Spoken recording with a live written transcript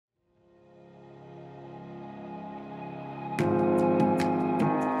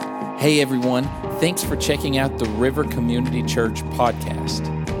Hey everyone, thanks for checking out the River Community Church podcast.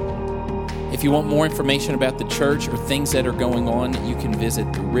 If you want more information about the church or things that are going on, you can visit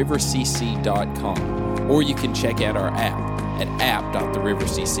therivercc.com, or you can check out our app at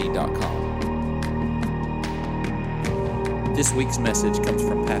app.therivercc.com. This week's message comes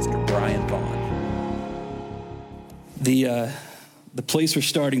from Pastor Bryan Vaughn. The place we're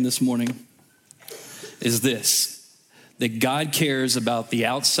starting this morning is this: that God cares about the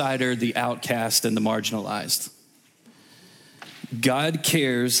outsider, the outcast, and the marginalized. God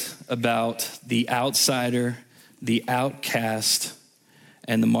cares about the outsider, the outcast,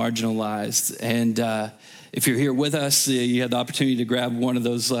 and the marginalized. And if you're here with us, you have the opportunity to grab one of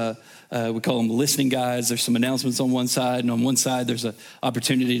those, we call them listening guides. There's some announcements on one side, and on one side there's an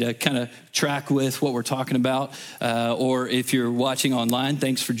opportunity to kind of track with what we're talking about. Or if you're watching online,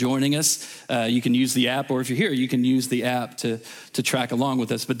 thanks for joining us. You can use the app, or if you're here, you can use the app to track along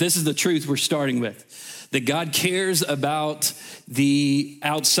with us. But this is the truth we're starting with: that God cares about the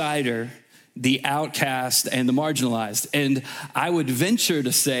outsider, the outcast, and the marginalized. And I would venture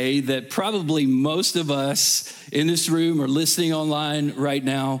to say that probably most of us in this room or listening online right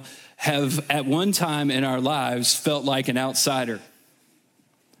now have at one time in our lives felt like an outsider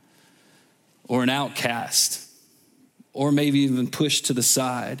or an outcast, or maybe even pushed to the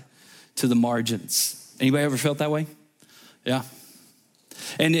side, to the margins. Anybody ever felt that way? Yeah.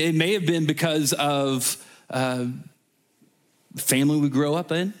 And it may have been because of the family we grew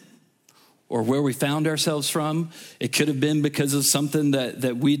up in, or where we found ourselves from. It could have been because of something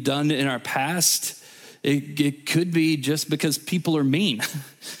that we'd done in our past. It could be just because people are mean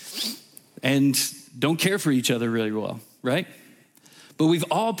and don't care for each other really well, right? But we've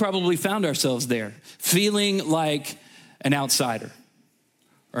all probably found ourselves there, feeling like an outsider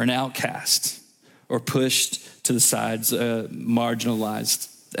or an outcast, or pushed to the sides, marginalized.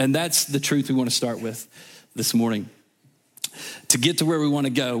 And that's the truth we want to start with this morning. To get to where we want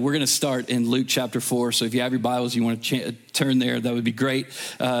to go, we're going to start in Luke chapter 4. So if you have your Bibles, you want to turn there, that would be great.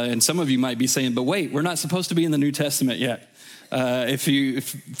 And some of you might be saying, but wait, we're not supposed to be in the New Testament yet. If you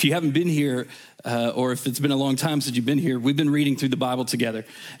haven't been here, or if it's been a long time since you've been here, we've been reading through the Bible together.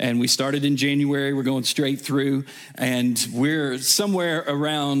 And we started in January. We're going straight through. And we're somewhere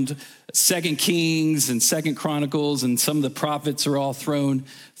around 2 Kings and 2 Chronicles, and some of the prophets are all thrown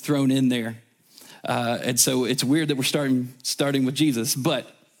in there. And so it's weird that we're starting with Jesus, but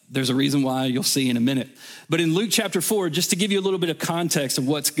there's a reason why, you'll see in a minute. But in Luke chapter 4, just to give you a little bit of context of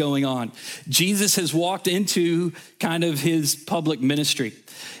what's going on, Jesus has walked into kind of his public ministry.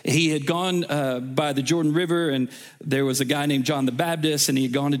 He had gone by the Jordan River, and there was a guy named John the Baptist, and he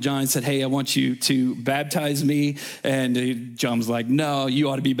had gone to John and said, hey, I want you to baptize me. And John was like, no, you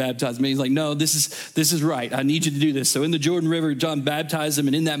ought to be baptized me. He's like, no, this is right. I need you to do this. So in the Jordan River, John baptized him,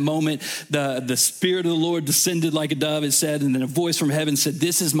 and in that moment, the Spirit of the Lord descended like a dove, it said, and then a voice from heaven said,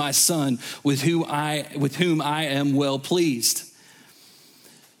 this is my son with whom I am well pleased.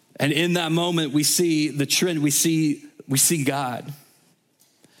 And in that moment, we see the trend, we see God.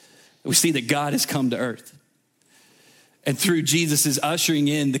 We see that God has come to earth. And through Jesus is ushering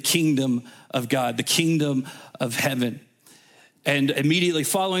in the kingdom of God, the kingdom of heaven. And immediately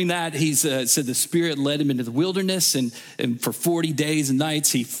following that, he's said the Spirit led him into the wilderness, and for 40 days and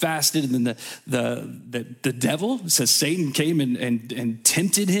nights he fasted. And then the devil, it says Satan came and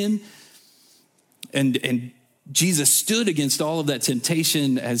tempted him. And Jesus stood against all of that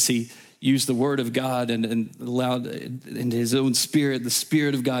temptation as he used the word of God and allowed in his own spirit, the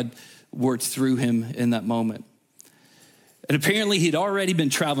Spirit of God worked through him in that moment. And apparently he'd already been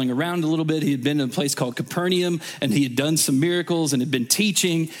traveling around a little bit. He had been in a place called Capernaum, and he had done some miracles and had been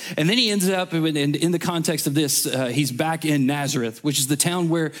teaching. And then he ends up, in the context of this, he's back in Nazareth, which is the town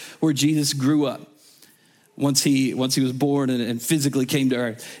where Jesus grew up. Once he was born and physically came to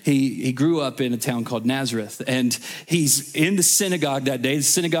earth, he grew up in a town called Nazareth. And he's in the synagogue that day. The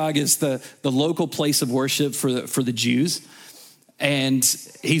synagogue is the local place of worship for the Jews. And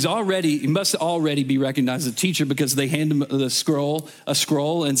he must already be recognized as a teacher, because they hand him a scroll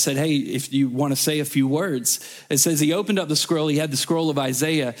and said, hey, if you want to say a few words. It says he opened up the scroll. He had the scroll of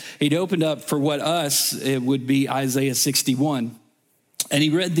Isaiah. He'd opened up for what it would be Isaiah 61. And he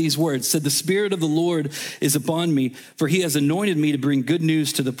read these words, said, the Spirit of the Lord is upon me, for he has anointed me to bring good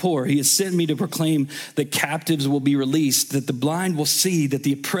news to the poor. He has sent me to proclaim that captives will be released, that the blind will see, that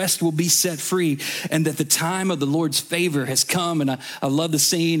the oppressed will be set free, and that the time of the Lord's favor has come. And I love the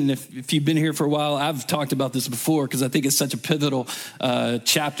scene. And if you've been here for a while, I've talked about this before, because I think it's such a pivotal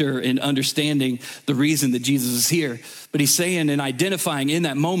chapter in understanding the reason that Jesus is here. But he's saying and identifying in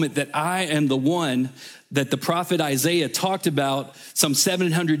that moment that I am the one that the prophet Isaiah talked about some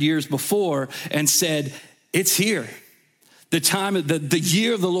 700 years before and said, it's here. The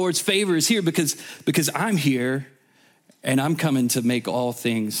year of the Lord's favor is here because I'm here and I'm coming to make all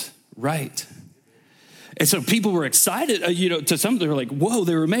things right. And so people were excited, to some they were like, whoa,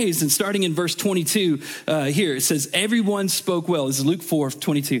 they were amazed. And starting in verse 22 here, it says, everyone spoke well. This is Luke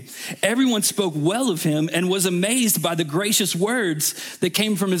 4:22. Everyone spoke well of him and was amazed by the gracious words that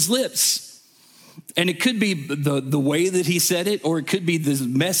came from his lips. And it could be the way that he said it, or it could be this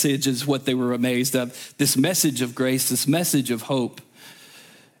message is what they were amazed of, this message of grace, this message of hope.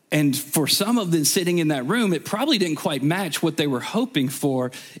 And for some of them sitting in that room, it probably didn't quite match what they were hoping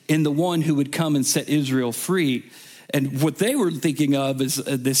for in the one who would come and set Israel free. And what they were thinking of is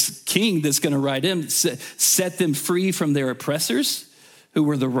this king that's going to ride in, set them free from their oppressors, who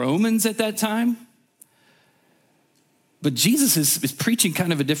were the Romans at that time. But Jesus is preaching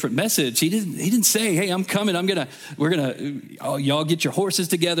kind of a different message. He didn't say, hey, I'm coming. Y'all get your horses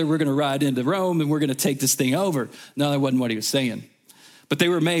together. We're going to ride into Rome and we're going to take this thing over. No, that wasn't what he was saying. But they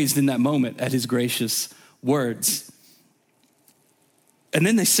were amazed in that moment at his gracious words. And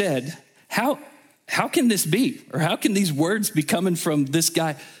then they said, how can this be? Or how can these words be coming from this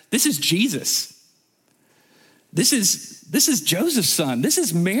guy? This is Jesus. This is Joseph's son. This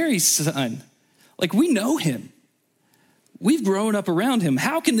is Mary's son. Like, we know him. We've grown up around him.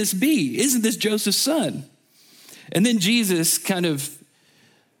 How can this be? Isn't this Joseph's son? And then Jesus, kind of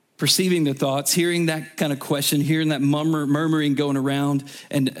perceiving their thoughts, hearing that kind of question, hearing that murmuring going around,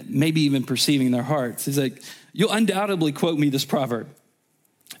 and maybe even perceiving their hearts. He's like, you'll undoubtedly quote me this proverb.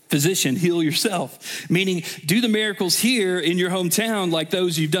 Physician, heal yourself. Meaning, do the miracles here in your hometown like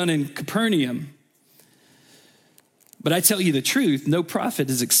those you've done in Capernaum. But I tell you the truth, no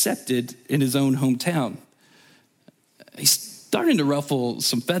prophet is accepted in his own hometown. He's starting to ruffle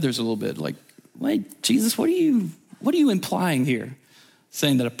some feathers a little bit. Like, wait, Jesus, what are you implying here?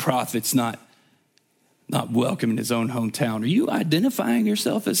 Saying that a prophet's not welcome in his own hometown. Are you identifying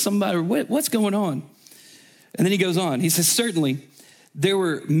yourself as somebody? What's going on? And then he goes on. He says, certainly there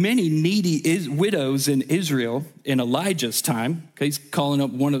were many needy widows in Israel in Elijah's time. Okay, he's calling up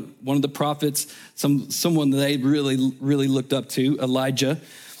one of the prophets, someone that they really, really looked up to, Elijah.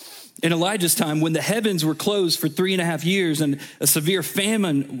 In Elijah's time, when the heavens were closed for 3.5 years and a severe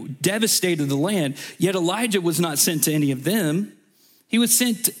famine devastated the land, yet Elijah was not sent to any of them. He was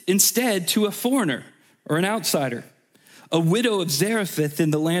sent instead to a foreigner or an outsider, a widow of Zarephath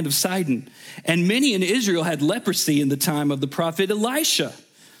in the land of Sidon. And many in Israel had leprosy in the time of the prophet Elisha.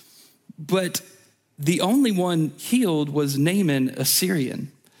 But the only one healed was Naaman, a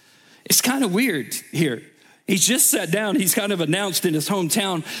Syrian. It's kind of weird here. He's just sat down. He's kind of announced in his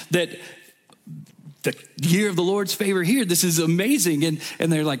hometown that the year of the Lord's favor here, this is amazing.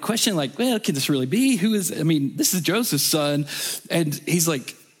 And they're like questioning, like, well, can this really be? This is Joseph's son. And he's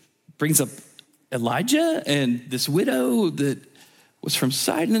like, brings up Elijah and this widow that was from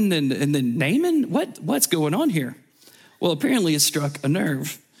Sidon and then Naaman. What's going on here? Well, apparently it struck a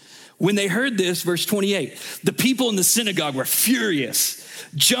nerve. When they heard this, verse 28, the people in the synagogue were furious.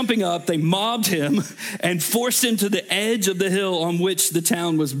 Jumping up, they mobbed him and forced him to the edge of the hill on which the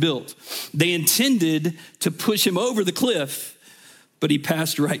town was built. They intended to push him over the cliff, but he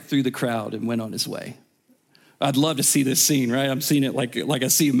passed right through the crowd and went on his way. I'd love to see this scene, right? I'm seeing it like I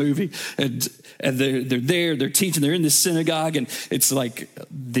see a movie. And they're there, they're teaching, they're in this synagogue, and it's like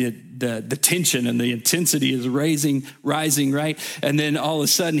the tension and the intensity is rising, right? And then all of a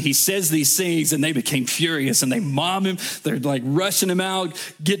sudden he says these things and they became furious and they mob him. They're like rushing him out,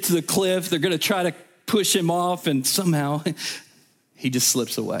 get to the cliff. They're going to try to push him off, and somehow he just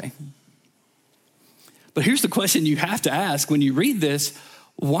slips away. But here's the question you have to ask when you read this.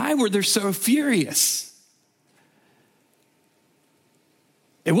 Why were they so furious?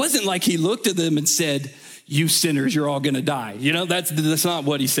 It wasn't like he looked at them and said, you sinners, you're all going to die. That's not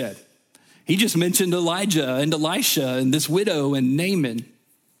what he said. He just mentioned Elijah and Elisha and this widow and Naaman.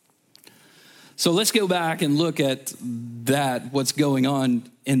 So let's go back and look at that, what's going on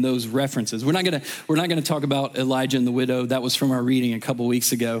in those references. We're not going to talk about Elijah and the widow. That was from our reading a couple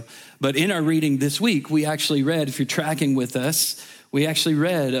weeks ago. But in our reading this week, we actually read, if you're tracking with us, we actually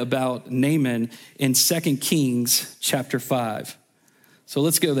read about Naaman in 2 Kings chapter 5. So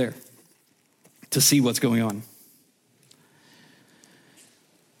let's go there to see what's going on.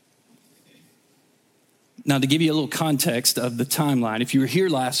 Now, to give you a little context of the timeline, if you were here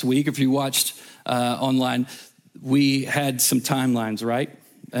last week, if you watched online, we had some timelines, right?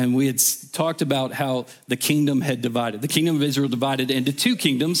 And we had talked about how the kingdom had divided. The kingdom of Israel divided into two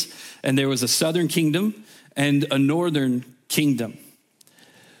kingdoms, and there was a southern kingdom and a northern kingdom.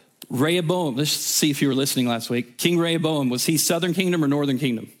 Rehoboam, let's see if you were listening last week. King Rehoboam, was he southern kingdom or northern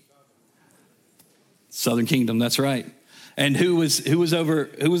kingdom? Southern kingdom, that's right. And who was over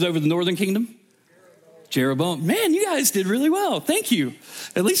the northern kingdom? Jeroboam. Man, you guys did really well. Thank you.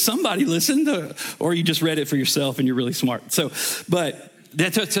 At least somebody listened, or you just read it for yourself and you're really smart. So, but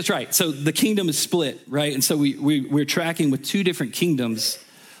that's right. So the kingdom is split, right? And so we're tracking with two different kingdoms,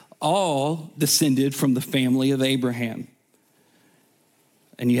 all descended from the family of Abraham.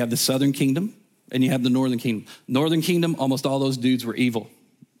 And you have the southern kingdom and you have the northern kingdom. Northern kingdom, almost all those dudes were evil.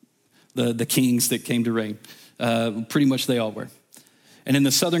 The kings that came to reign. Pretty much they all were. And in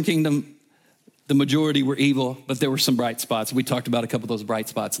the southern kingdom, the majority were evil, but there were some bright spots. We talked about a couple of those bright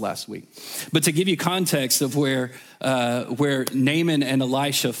spots last week. But to give you context of where Naaman and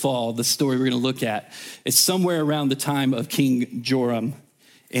Elisha fall, the story we're going to look at, it's somewhere around the time of King Joram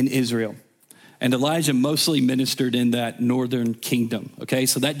in Israel. And Elijah mostly ministered in that northern kingdom, okay?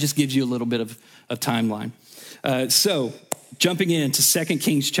 So that just gives you a little bit of timeline. So jumping into 2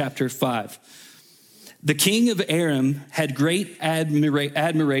 Kings chapter 5. The king of Aram had great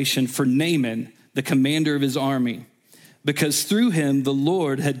admiration for Naaman, the commander of his army, because through him the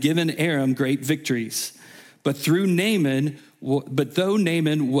Lord had given Aram great victories. But though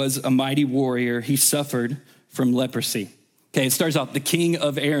Naaman was a mighty warrior, he suffered from leprosy. Okay, it starts off, the king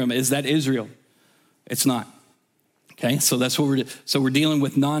of Aram. Is that Israel? It's not. Okay, so that's what we're dealing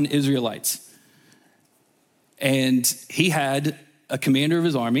with non-Israelites. And he had a commander of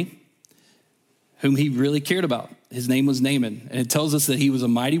his army whom he really cared about. His name was Naaman. And it tells us that he was a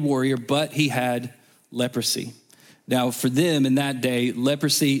mighty warrior, but he had leprosy. Now, for them in that day,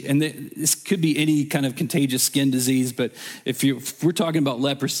 leprosy, and this could be any kind of contagious skin disease, but if we're talking about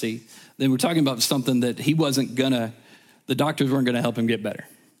leprosy, then we're talking about something that the doctors weren't gonna help him get better.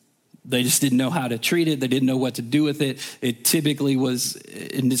 They just didn't know how to treat it. They didn't know what to do with it. It typically was,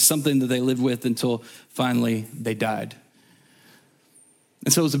 and it's something that they lived with until finally they died.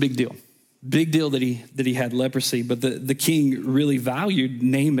 And so it was a big deal. Big deal that he had leprosy, but the king really valued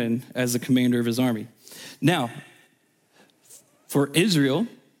Naaman as the commander of his army. Now, for Israel,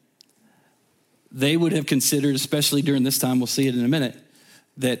 they would have considered, especially during this time, we'll see it in a minute,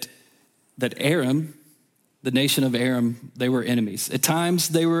 that Aram, the nation of Aram, they were enemies. At times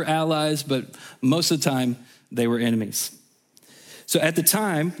they were allies, but most of the time they were enemies. So at the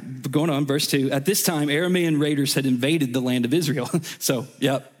time, going on, verse 2, at this time, Aramean raiders had invaded the land of Israel. So,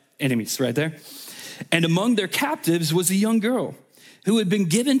 yep. Enemies right there. And among their captives was a young girl who had been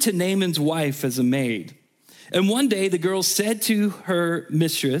given to Naaman's wife as a maid. And one day the girl said to her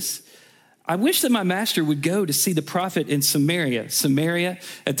mistress, I wish that my master would go to see the prophet in Samaria. Samaria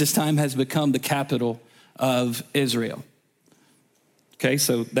at this time has become the capital of Israel. Okay,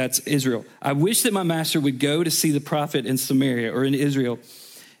 so that's Israel. I wish that my master would go to see the prophet in Samaria or in Israel,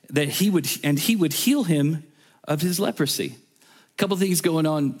 that he would heal him of his leprosy. Couple things going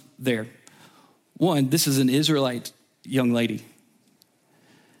on there. One, this is an Israelite young lady.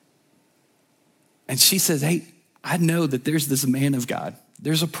 And she says, hey, I know that there's this man of God.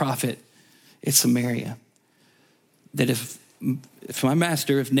 There's a prophet in Samaria. That if my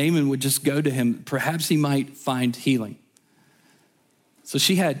master, if Naaman would just go to him, perhaps he might find healing. So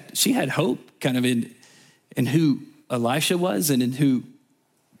she had hope kind of in who Elisha was and in who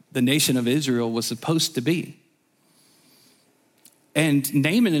the nation of Israel was supposed to be. And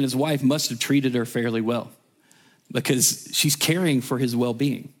Naaman and his wife must have treated her fairly well because she's caring for his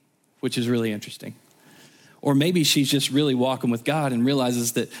well-being, which is really interesting. Or maybe she's just really walking with God and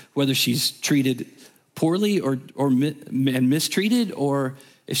realizes that whether she's treated poorly and mistreated, or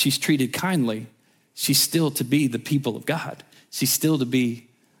if she's treated kindly, she's still to be the people of God. She's still to be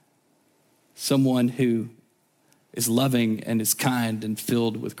someone who is loving and is kind and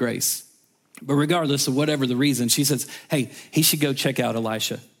filled with grace. But regardless of whatever the reason, she says, hey, he should go check out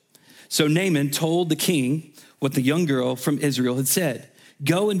Elisha. So Naaman told the king what the young girl from Israel had said.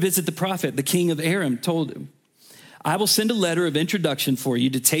 Go and visit the prophet. The king of Aram told him, I will send a letter of introduction for you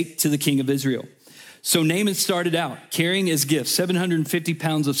to take to the king of Israel. So Naaman started out carrying as gifts 750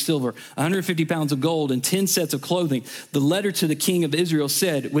 pounds of silver, 150 pounds of gold, and 10 sets of clothing. The letter to the king of Israel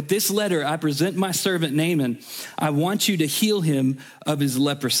said, with this letter, I present my servant Naaman. I want you to heal him of his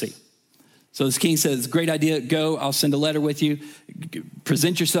leprosy. So this king says, great idea, go, I'll send a letter with you.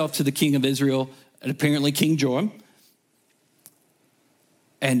 Present yourself to the king of Israel, and apparently King Joram,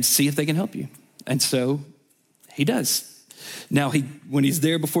 and see if they can help you. And so he does. Now, when he's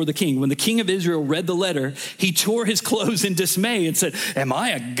there before the king, when the king of Israel read the letter, he tore his clothes in dismay and said, am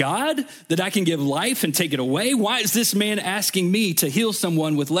I a God that I can give life and take it away? Why is this man asking me to heal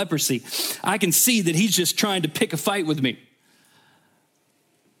someone with leprosy? I can see that he's just trying to pick a fight with me.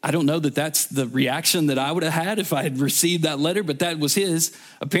 I don't know that that's the reaction that I would have had if I had received that letter, but that was his.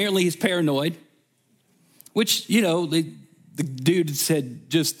 Apparently he's paranoid, which, the dude had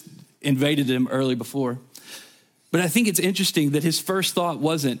just invaded him early before. But I think it's interesting that his first thought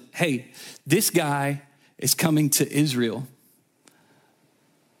wasn't, hey, this guy is coming to Israel,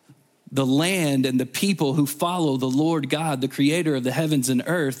 the land and the people who follow the Lord God, the creator of the heavens and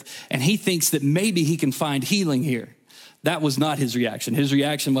earth, and he thinks that maybe he can find healing here. That was not his reaction. His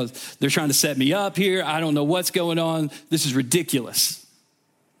reaction was, they're trying to set me up here. I don't know what's going on. This is ridiculous.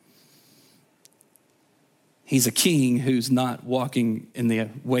 He's a king who's not walking in the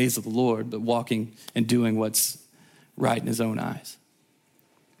ways of the Lord, but walking and doing what's right in his own eyes.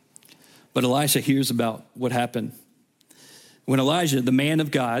 But Elisha hears about what happened. When Elijah, the man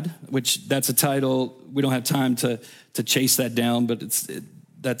of God, which that's a title, we don't have time to chase that down, but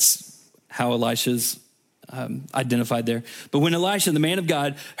that's how Elisha's identified there. But when Elisha, the man of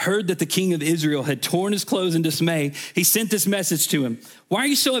God, heard that the king of Israel had torn his clothes in dismay, he sent this message to him. Why are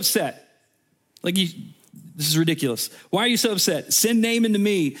you so upset? This is ridiculous. Why are you so upset? Send Naaman to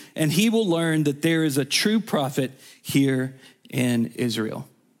me, and he will learn that there is a true prophet here in Israel.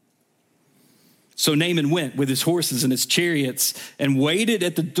 So Naaman went with his horses and his chariots and waited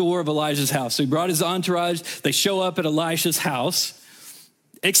at the door of Elijah's house. So he brought his entourage. They show up at Elisha's house,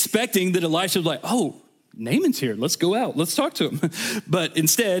 expecting that Elisha was like, oh, Naaman's here. Let's go out. Let's talk to him. But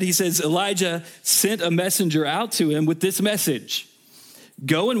instead, he says, Elijah sent a messenger out to him with this message.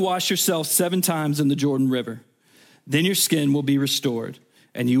 Go and wash yourself 7 times in the Jordan River. Then your skin will be restored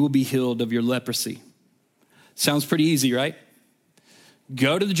and you will be healed of your leprosy. Sounds pretty easy, right?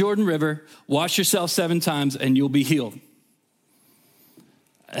 Go to the Jordan River, wash yourself 7 times and you'll be healed.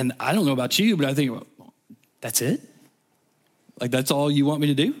 And I don't know about you, but I think, well, that's it? That's all you want me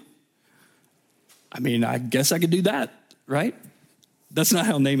to do? I mean, I guess I could do that, right? That's not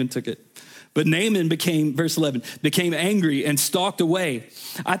how Naaman took it. But Naaman became, verse 11, became angry and stalked away.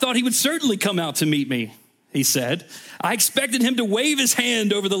 I thought he would certainly come out to meet me, he said. I expected him to wave his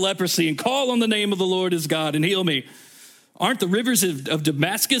hand over the leprosy and call on the name of the Lord his God and heal me. Aren't the rivers of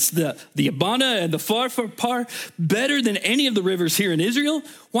Damascus, the Abana and the Pharpar better than any of the rivers here in Israel?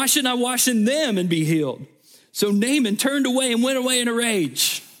 Why shouldn't I wash in them and be healed? So Naaman turned away and went away in a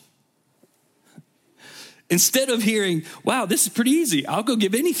rage. Instead of hearing, wow, this is pretty easy. I'll go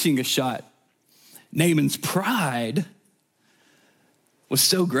give anything a shot. Naaman's pride was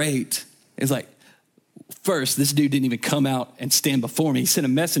so great. It's like, first, this dude didn't even come out and stand before me. He sent a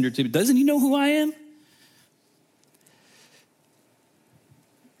messenger to me. Doesn't he know who I am?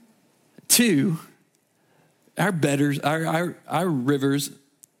 2, our rivers,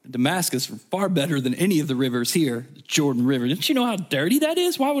 Damascus, are far better than any of the rivers here, the Jordan River. Don't you know how dirty that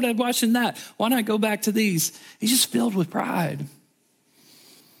is? Why would I wash in that? Why not go back to these? He's just filled with pride.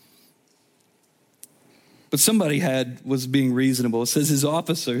 But somebody was being reasonable. It says his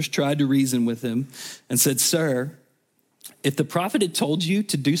officers tried to reason with him and said, sir, if the prophet had told you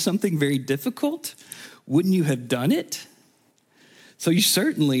to do something very difficult, wouldn't you have done it? So you should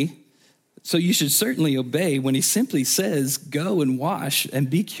certainly obey when he simply says, go and wash and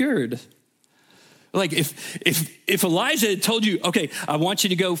be cured. Like if Elijah had told you, okay, I want you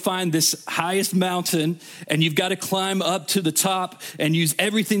to go find this highest mountain and you've got to climb up to the top and use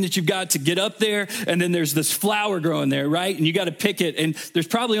everything that you've got to get up there. And then there's this flower growing there, right? And you got to pick it. And there's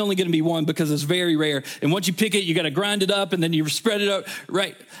probably only going to be one because it's very rare. And once you pick it, you got to grind it up and then you spread it out,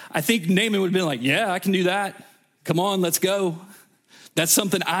 right? I think Naaman would have been like, yeah, I can do that. Come on, let's go. That's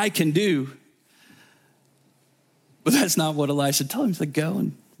something I can do. But that's not what Elisha told him. He's like, go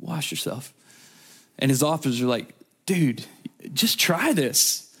and wash yourself. And his officers are like, dude, just try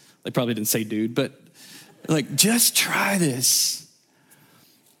this. They probably didn't say dude, but just try this.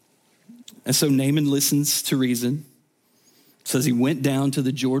 And so Naaman listens to reason. It says he went down to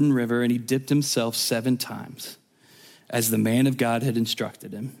the Jordan River and he dipped himself 7 times as the man of God had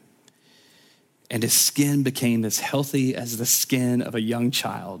instructed him. And his skin became as healthy as the skin of a young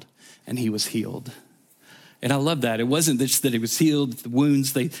child, and he was healed. And I love that. It wasn't just that he was healed. The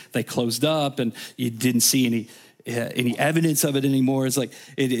wounds, they closed up and you didn't see any evidence of it anymore. It's like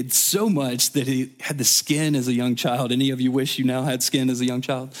it's so much that he had the skin as a young child. Any of you wish you now had skin as a young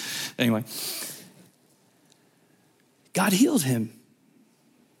child? Anyway, God healed him.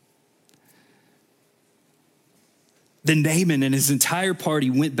 Then Naaman and his entire party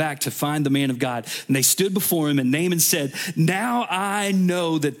went back to find the man of God. And they stood before him, and Naaman said, "Now I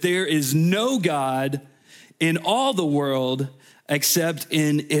know that there is no God in all the world except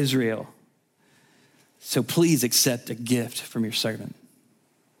in Israel. So please accept a gift from your servant."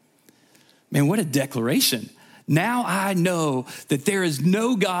 Man, what a declaration. Now I know that there is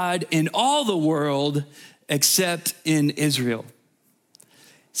no God in all the world except in Israel.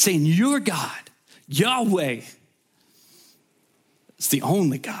 Saying your God, Yahweh, is the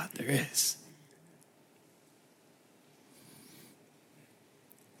only God there is.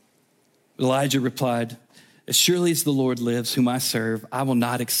 Elijah replied, "As surely as the Lord lives, whom I serve, I will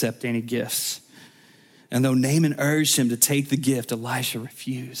not accept any gifts." And though Naaman urged him to take the gift, Elisha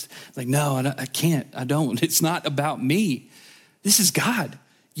refused. Like, "No, I can't. I don't. It's not about me. This is God.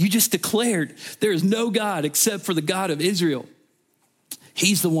 You just declared there is no God except for the God of Israel.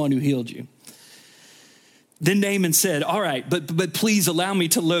 He's the one who healed you." Then Naaman said, "All right, but please allow me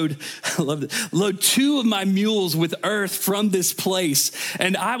to load 2 of my mules with earth from this place,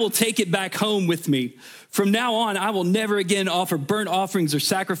 and I will take it back home with me. From now on, I will never again offer burnt offerings or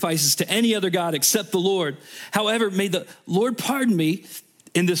sacrifices to any other God except the Lord. However, may the Lord pardon me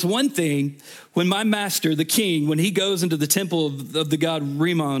in this one thing, when my master, the king, when he goes into the temple of the god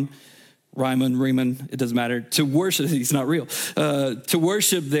Rimmon, it doesn't matter, to worship, he's not real, to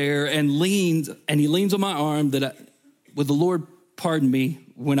worship there and he leans on my arm, would the Lord pardon me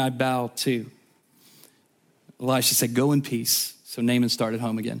when I bow too?" Elisha said, "Go in peace." So Naaman started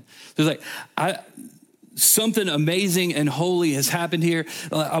home again. So it's like, something amazing and holy has happened here.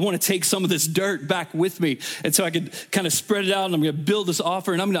 I want to take some of this dirt back with me. And so I could kind of spread it out, and I'm going to build this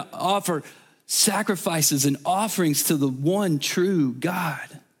altar, and I'm going to offer sacrifices and offerings to the one true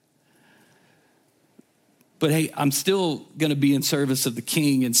God. But hey, I'm still going to be in service of the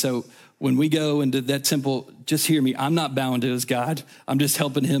king. And so when we go into that temple, just hear me. I'm not bowing to his God. I'm just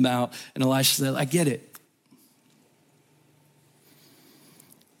helping him out. And Elisha said, "I get it."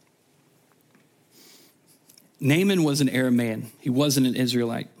 Naaman was an Arab man. He wasn't an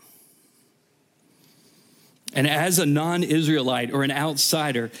Israelite. And as a non-Israelite or an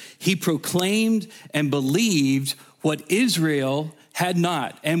outsider, he proclaimed and believed what Israel had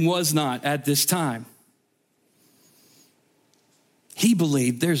not and was not at this time. He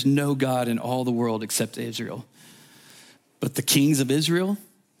believed there's no God in all the world except Israel. But the kings of Israel,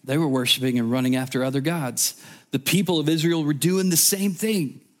 they were worshiping and running after other gods. The people of Israel were doing the same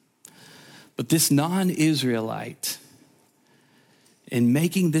thing. But this non-Israelite, in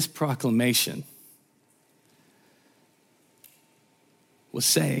making this proclamation, was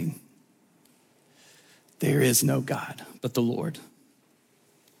saying, there is no God but the Lord.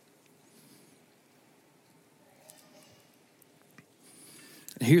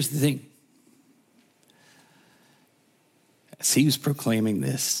 And here's the thing. As he was proclaiming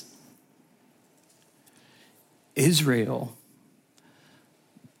this, Israel,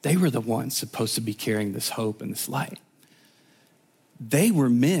 they were the ones supposed to be carrying this hope and this light. They were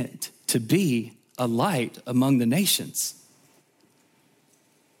meant to be a light among the nations.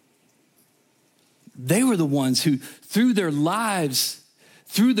 They were the ones who, through their lives,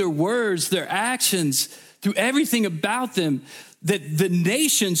 through their words, their actions, through everything about them, that the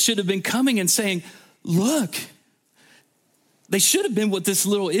nations should have been coming and saying, look, they should have been what this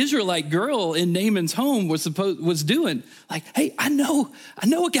little Israelite girl in Naaman's home was doing. Like, hey, I know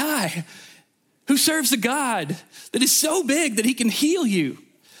a guy who serves a God that is so big that he can heal you.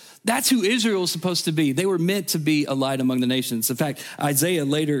 That's who Israel was supposed to be. They were meant to be a light among the nations. In fact, Isaiah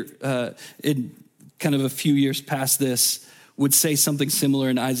later, in kind of a few years past this, would say something similar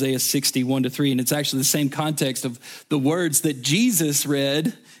in Isaiah 60:1-3. And it's actually the same context of the words that Jesus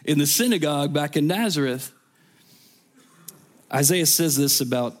read in the synagogue back in Nazareth. Isaiah says this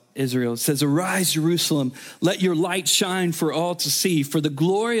about Israel. It says, "Arise, Jerusalem, let your light shine for all to see, for the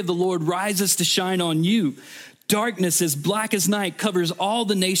glory of the Lord rises to shine on you. Darkness as black as night covers all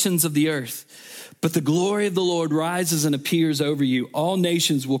the nations of the earth. But the glory of the Lord rises and appears over you. All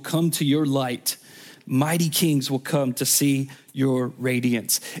nations will come to your light. Mighty kings will come to see your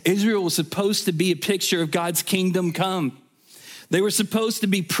radiance." Israel was supposed to be a picture of God's kingdom come. They were supposed to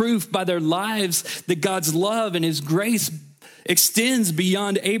be proof by their lives that God's love and his grace extends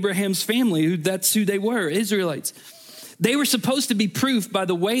beyond Abraham's family. That's who they were, Israelites. They were supposed to be proof by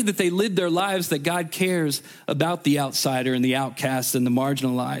the way that they lived their lives that God cares about the outsider and the outcast and the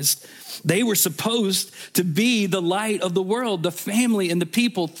marginalized. They were supposed to be the light of the world, the family and the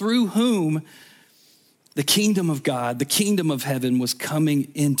people through whom the kingdom of God, the kingdom of heaven was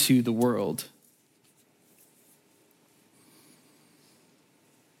coming into the world.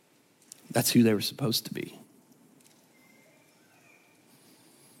 That's who they were supposed to be.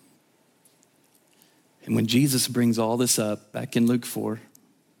 And when Jesus brings all this up back in Luke 4,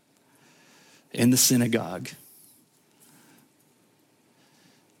 in the synagogue,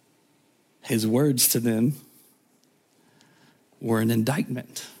 his words to them were an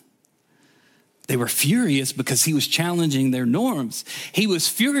indictment. They were furious because he was challenging their norms. He was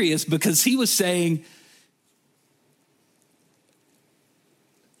furious because he was saying,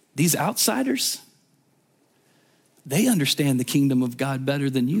 these outsiders, they understand the kingdom of God better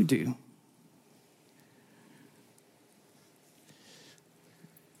than you do.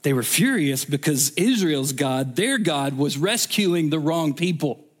 They were furious because Israel's God, their God, was rescuing the wrong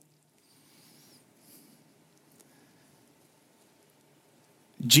people.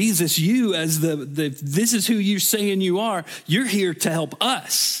 Jesus, you as this is who you're saying you are, you're here to help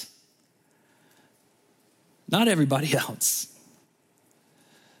us, not everybody else.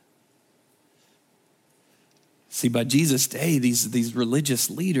 See, by Jesus' day, these religious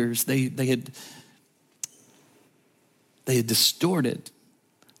leaders, they had distorted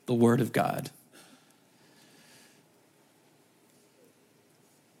the word of God.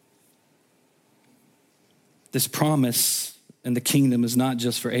 This promise and the kingdom is not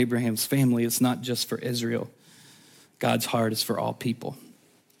just for Abraham's family. It's not just for Israel. God's heart is for all people.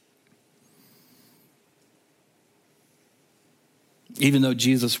 Even though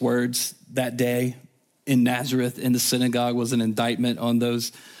Jesus' words that day in Nazareth in the synagogue was an indictment on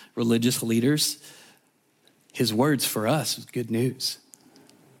those religious leaders, his words for us was good news.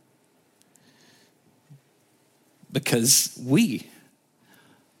 Because we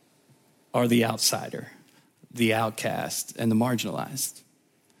are the outsider, the outcast, and the marginalized.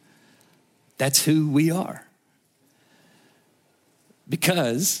 That's who we are.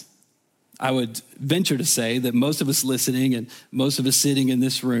 Because I would venture to say that most of us listening and most of us sitting in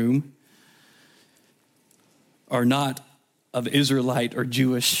this room are not of Israelite or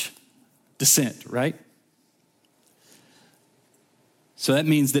Jewish descent, right? So that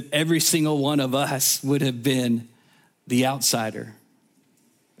means that every single one of us would have been the outsider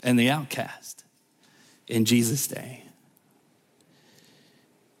and the outcast in Jesus' day.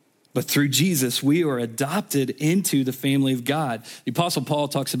 But through Jesus, we are adopted into the family of God. The Apostle Paul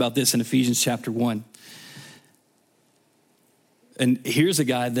talks about this in Ephesians chapter 1. And here's a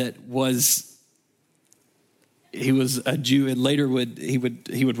guy that he was a Jew, and later he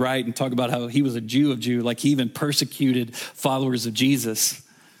would write and talk about how he was a Jew of Jew, like he even persecuted followers of Jesus.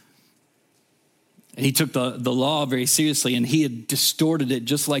 And he took the law very seriously, and he had distorted it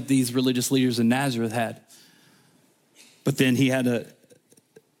just like these religious leaders in Nazareth had. But then he had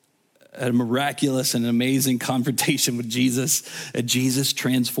a miraculous and amazing confrontation with Jesus, and Jesus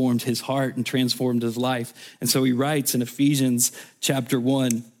transformed his heart and transformed his life. And so he writes in Ephesians chapter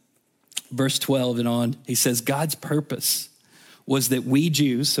 1, verse 12 and on, he says, God's purpose was that we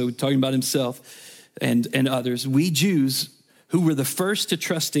Jews, so talking about himself and others, we Jews who were the first to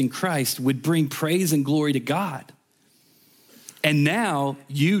trust in Christ would bring praise and glory to God. And now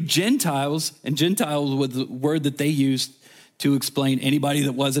you Gentiles, and Gentiles was the word that they used to explain anybody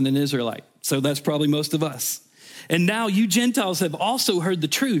that wasn't an Israelite. So that's probably most of us. And now you Gentiles have also heard the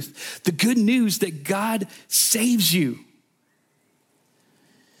truth, the good news that God saves you.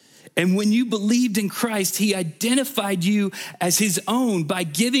 And when you believed in Christ, he identified you as his own by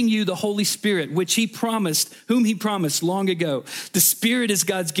giving you the Holy Spirit, whom he promised long ago. The Spirit is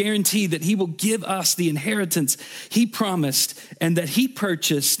God's guarantee that he will give us the inheritance he promised and that he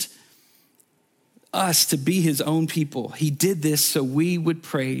purchased us to be his own people. He did this so we would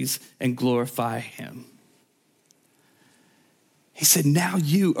praise and glorify him. He said, now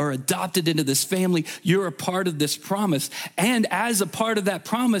you are adopted into this family. You're a part of this promise. And as a part of that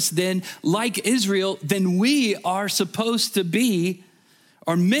promise, then, like Israel, then we are supposed to be,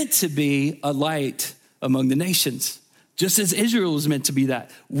 or meant to be, a light among the nations. Just as Israel was meant to be that.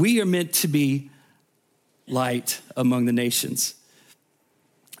 We are meant to be light among the nations.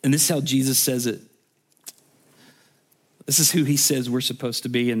 And this is how Jesus says it. This is who he says we're supposed to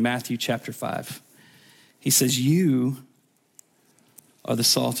be in Matthew chapter 5. He says, you are the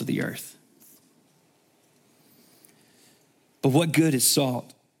salt of the earth. But what good is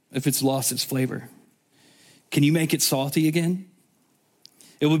salt if it's lost its flavor? Can you make it salty again?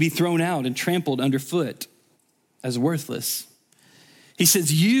 It will be thrown out and trampled underfoot as worthless. He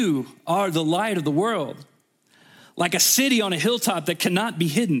says, you are the light of the world, like a city on a hilltop that cannot be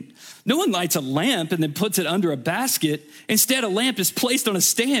hidden. No one lights a lamp and then puts it under a basket. Instead, a lamp is placed on a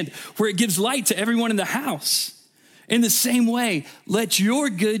stand where it gives light to everyone in the house. In the same way, let your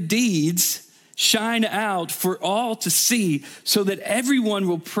good deeds shine out for all to see so that everyone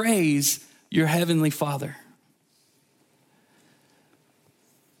will praise your heavenly Father.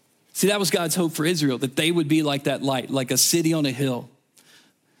 See, that was God's hope for Israel, that they would be like that light, like a city on a hill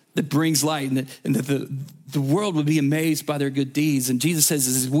that brings light, and that the world would be amazed by their good deeds. And Jesus says,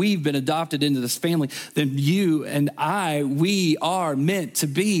 as we've been adopted into this family, then you and I, we are meant to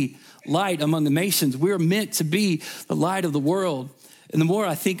be light among the nations. We're meant to be the light of the world. And the more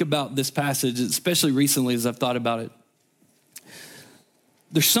I think about this passage, especially recently as I've thought about it,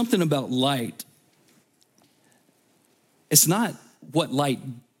 there's something about light. It's not what light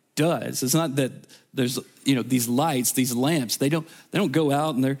does. It's not that there's, these lights, these lamps, they don't go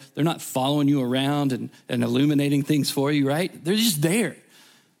out and they're not following you around and illuminating things for you, right? They're just there.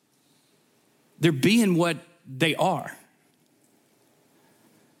 They're being what they are.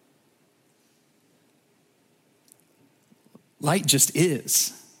 Light just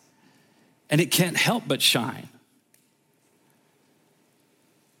is. And it can't help but shine.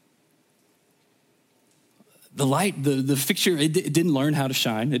 The light, the fixture, it didn't learn how to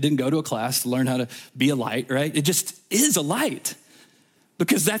shine. It didn't go to a class to learn how to be a light, right? It just is a light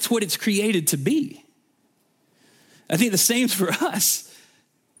because that's what it's created to be. I think the same's for us.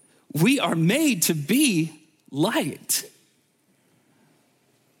 We are made to be light.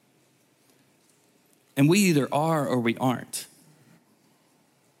 And we either are or we aren't.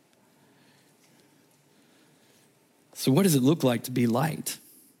 So what does it look like to be light?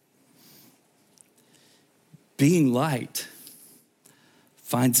 Being light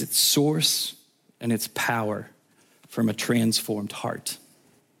finds its source and its power from a transformed heart.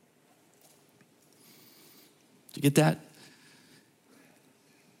 Do you get that?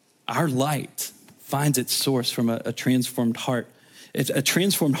 Our light finds its source from a transformed heart. A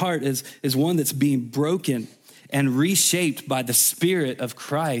transformed heart is one that's being broken and reshaped by the Spirit of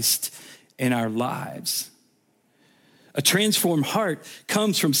Christ in our lives. A transformed heart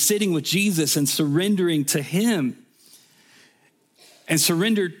comes from sitting with Jesus and surrendering to him and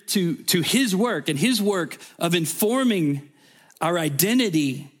surrender to his work and his work of informing our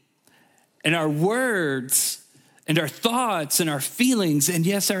identity and our words and our thoughts and our feelings and,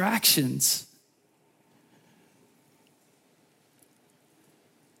 yes, our actions.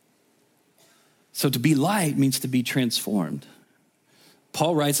 So to be light means to be transformed.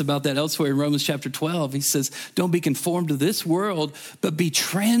 Paul writes about that elsewhere in Romans chapter 12. He says, don't be conformed to this world, but be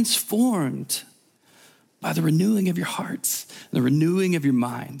transformed by the renewing of your hearts, the renewing of your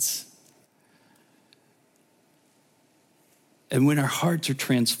minds. And when our hearts are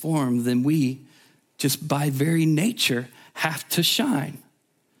transformed, then we, just by very nature, have to shine,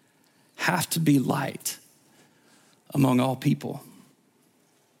 have to be light among all people.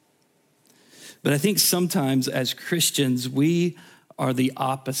 But I think sometimes as Christians, we are the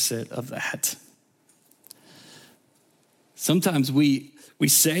opposite of that. Sometimes we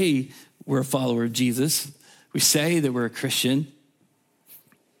say we're a follower of Jesus. We say that we're a Christian.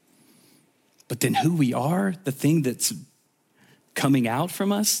 But then who we are, the thing that's coming out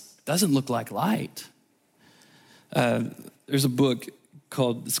from us, doesn't look like light. There's a book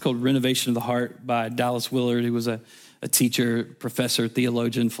called Renovation of the Heart by Dallas Willard, who was a teacher, professor,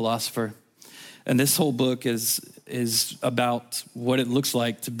 theologian, philosopher. And this whole book is about what it looks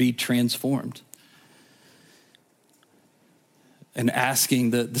like to be transformed. And asking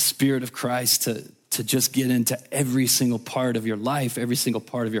the Spirit of Christ to just get into every single part of your life, every single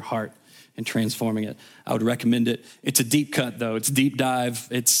part of your heart, and transforming it. I would recommend it. It's a deep cut though. It's deep dive.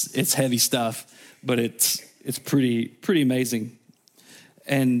 It's heavy stuff, but it's pretty amazing.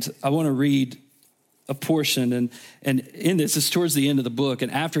 And I want to read a portion, and in this is towards the end of the book, and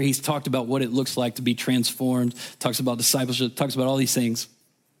after he's talked about what it looks like to be transformed, talks about discipleship, talks about all these things,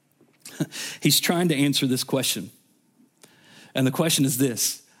 he's trying to answer this question. And the question is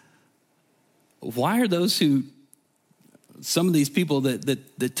this: why are some of these people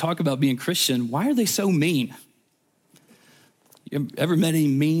that talk about being Christian, why are they so mean? You ever met any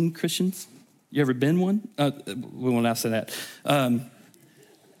mean Christians? You ever been one? We won't ask that.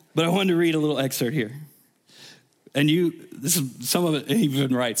 But I wanted to read a little excerpt here. And this is some of it, he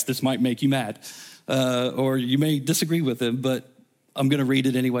even writes, this might make you mad. Or you may disagree with him, but I'm going to read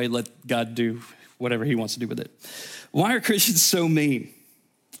it anyway. Let God do whatever he wants to do with it. Why are Christians so mean?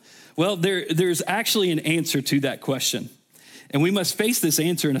 Well, there's actually an answer to that question. And we must face this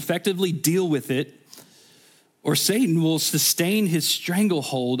answer and effectively deal with it, or Satan will sustain his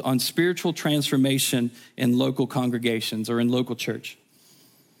stranglehold on spiritual transformation in local congregations or in local church.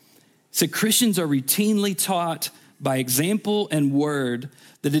 So Christians are routinely taught by example and word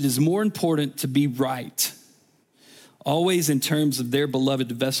that it is more important to be right, always in terms of their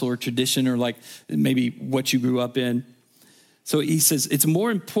beloved vessel or tradition, or like maybe what you grew up in. So he says it's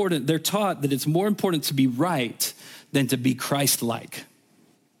more important, they're taught that it's more important to be right than to be Christ-like.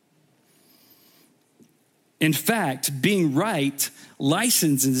 In fact, being right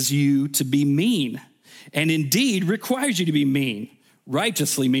licenses you to be mean, and indeed requires you to be mean.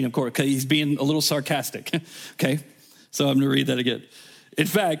 Righteously mean, of course, because he's being a little sarcastic, okay? So I'm going to read that again. In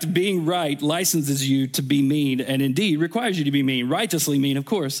fact, being right licenses you to be mean, and indeed requires you to be mean. Righteously mean, of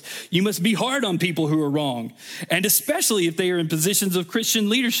course. You must be hard on people who are wrong, and especially if they are in positions of Christian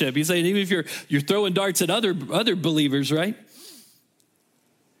leadership. He's saying even if you're throwing darts at other believers, right?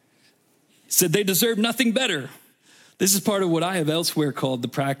 He said they deserve nothing better. This is part of what I have elsewhere called the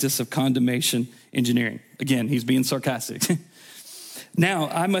practice of condemnation engineering. Again, he's being sarcastic. Now,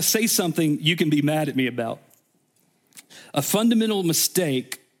 I must say something you can be mad at me about. A fundamental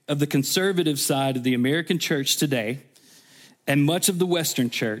mistake of the conservative side of the American church today, and much of the Western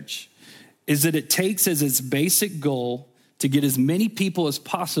church, is that it takes as its basic goal to get as many people as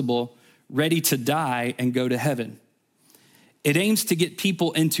possible ready to die and go to heaven. It aims to get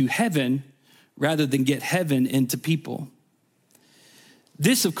people into heaven rather than get heaven into people.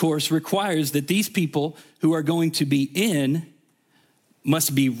 This, of course, requires that these people who are going to be in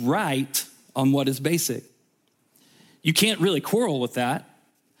must be right on what is basic. You can't really quarrel with that,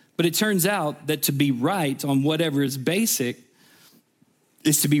 but it turns out that to be right on whatever is basic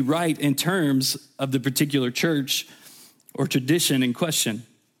is to be right in terms of the particular church or tradition in question,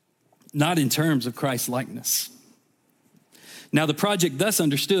 not in terms of Christ's likeness. Now, the project thus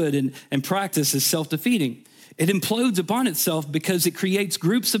understood and practiced is self-defeating. It implodes upon itself because it creates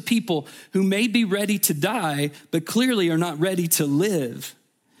groups of people who may be ready to die, but clearly are not ready to live.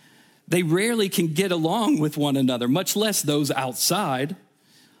 They rarely can get along with one another, much less those outside.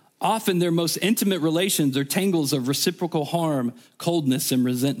 Often their most intimate relations are tangles of reciprocal harm, coldness, and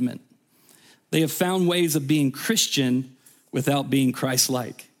resentment. They have found ways of being Christian without being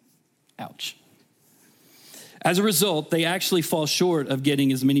Christ-like. Ouch. As a result, they actually fall short of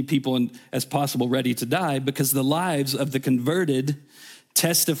getting as many people as possible ready to die because the lives of the converted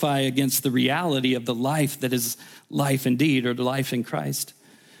testify against the reality of the life that is life indeed, or the life in Christ.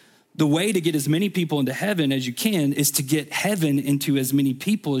 The way to get as many people into heaven as you can is to get heaven into as many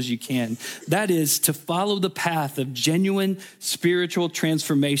people as you can. That is to follow the path of genuine spiritual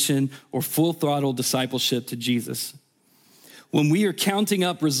transformation or full throttle discipleship to Jesus. When we are counting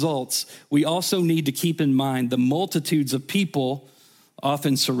up results, we also need to keep in mind the multitudes of people,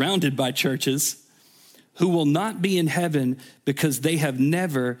 often surrounded by churches, who will not be in heaven because they have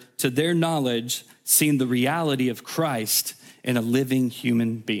never, to their knowledge, seen the reality of Christ in a living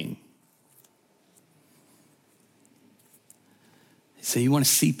human being. So you want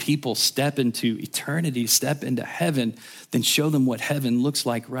to see people step into eternity, step into heaven, then show them what heaven looks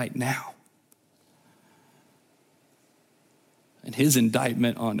like right now. And his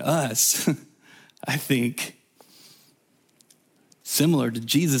indictment on us, I think, similar to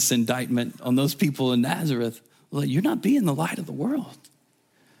Jesus' indictment on those people in Nazareth. Well, you're not being the light of the world.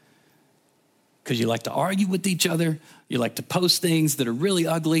 Because you like to argue with each other. You like to post things that are really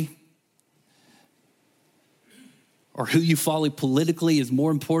ugly. Or who you follow politically is more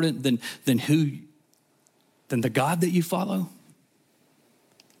important than the God that you follow.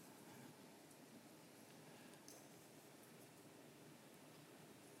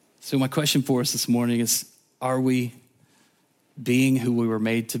 So my question for us this morning is, are we being who we were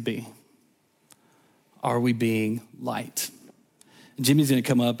made to be? Are we being light? Jimmy's going to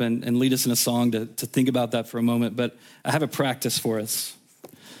come up and lead us in a song to think about that for a moment, but I have a practice for us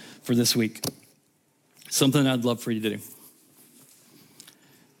for this week. Something I'd love for you to do.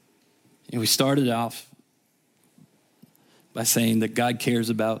 And we started off by saying that God cares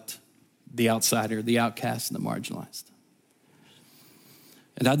about the outsider, the outcast, and the marginalized.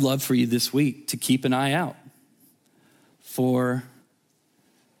 And I'd love for you this week to keep an eye out for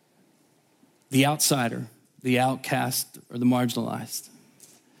the outsider, the outcast, or the marginalized.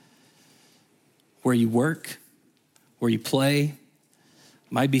 Where you work, where you play,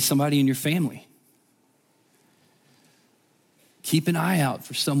 might be somebody in your family. Keep an eye out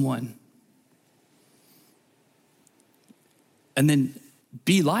for someone. And then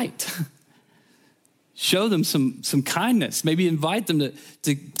be light. Show them some kindness. Maybe invite them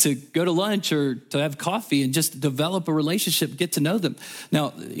to go to lunch or to have coffee and just develop a relationship, get to know them.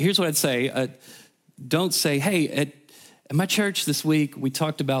 Now, here's what I'd say. Don't say, hey, at my church this week, we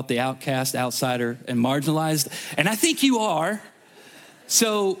talked about the outcast, outsider, and marginalized, and I think you are.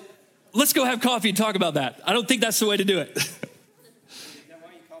 So let's go have coffee and talk about that. I don't think that's the way to do it. Is that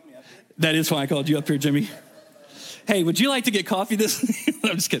why you called me up here? That is why I called you up here, Jimmy. Hey, would you like to get coffee this week?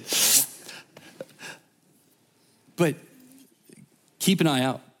 I'm just kidding. But keep an eye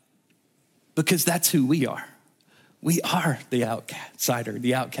out, because that's who we are. We are the outsider,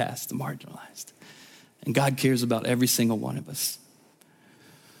 the outcast, the marginalized. And God cares about every single one of us.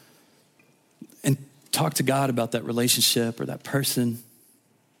 And talk to God about that relationship or that person.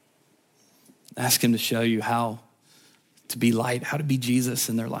 Ask him to show you how to be light, how to be Jesus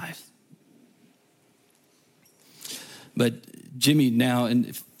in their life. But Jimmy now, and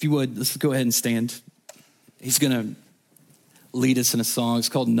if you would, let's go ahead and stand. He's going to lead us in a song. It's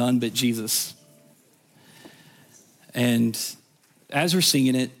called None But Jesus. And as we're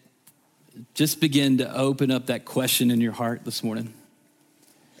singing it, just begin to open up that question in your heart this morning.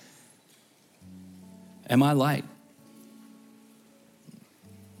 Am I light?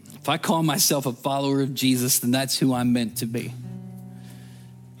 If I call myself a follower of Jesus, then that's who I'm meant to be.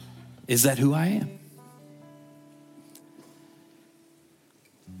 Is that who I am?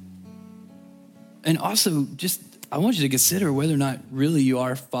 And also, I want you to consider whether or not really you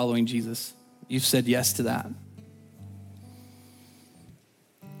are following Jesus. You've said yes to that.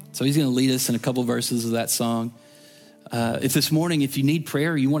 So he's going to lead us in a couple verses of that song. If this morning, if you need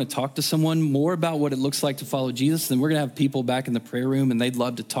prayer, or you want to talk to someone more about what it looks like to follow Jesus, then we're going to have people back in the prayer room, and they'd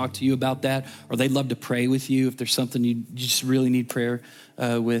love to talk to you about that, or they'd love to pray with you if there's something you just really need prayer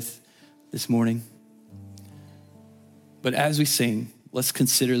with this morning. But as we sing, let's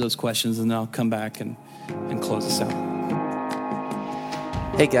consider those questions, and then I'll come back and close us out.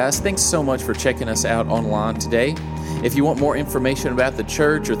 Hey guys, thanks so much for checking us out online today. If you want more information about the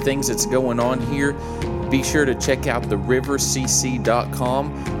church or things that's going on here, be sure to check out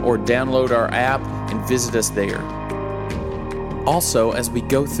therivercc.com or download our app and visit us there. Also, as we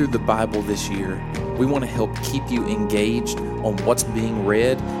go through the Bible this year, we want to help keep you engaged on what's being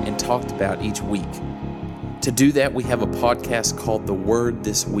read and talked about each week. To do that, we have a podcast called The Word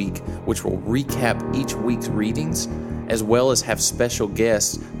This Week, which will recap each week's readings, as well as have special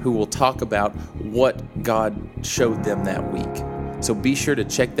guests who will talk about what God showed them that week. So be sure to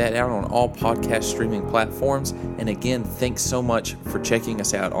check that out on all podcast streaming platforms. And again, thanks so much for checking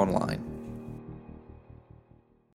us out online.